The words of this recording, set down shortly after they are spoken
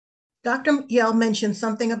Dr. Yell mentioned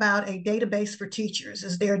something about a database for teachers.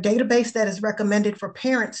 Is there a database that is recommended for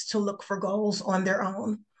parents to look for goals on their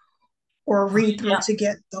own or read through Yeah, to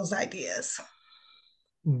get those ideas?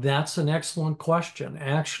 that's an excellent question.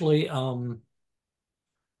 Actually,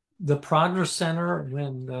 the Progress Center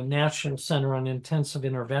and the National Center on Intensive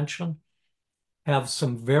Intervention have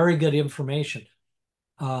some very good information.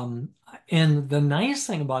 Um, and the nice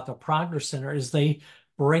thing about the Progress Center is they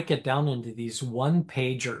break it down into these one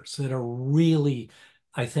pagers that are really,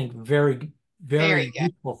 I think, very, Very very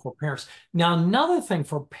good. useful for parents. Now, another thing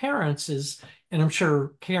for parents is, and I'm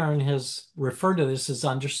sure Karen has referred to this as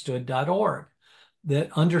understood.org.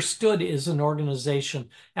 That Understood is an organization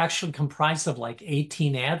actually comprised of like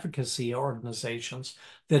 18 advocacy organizations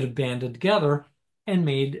that have banded together and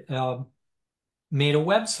made a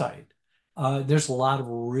website. There's a lot of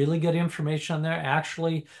really good information on there.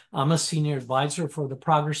 Actually, I'm a senior advisor for the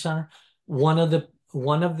Progress Center. One of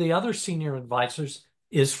the other senior advisors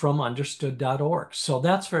is from understood.org. So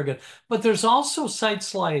that's very good. But there's also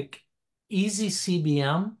sites like Easy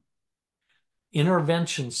CBM,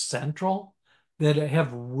 Intervention Central that have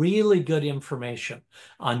really good information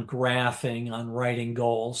on graphing, on writing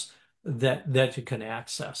goals that you can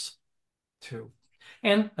access too.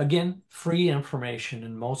 And again, free information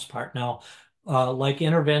in most part. Now, like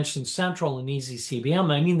Intervention Central and Easy CBM,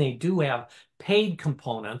 I mean, they do have paid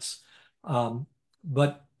components,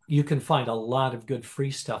 but you can find a lot of good free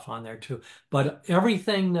stuff on there too. But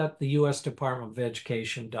everything that the U.S. Department of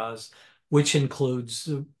Education does, which includes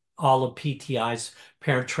all of PTI's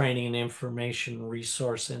Parent Training and Information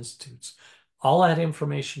Resource Institutes, all that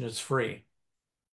information is free.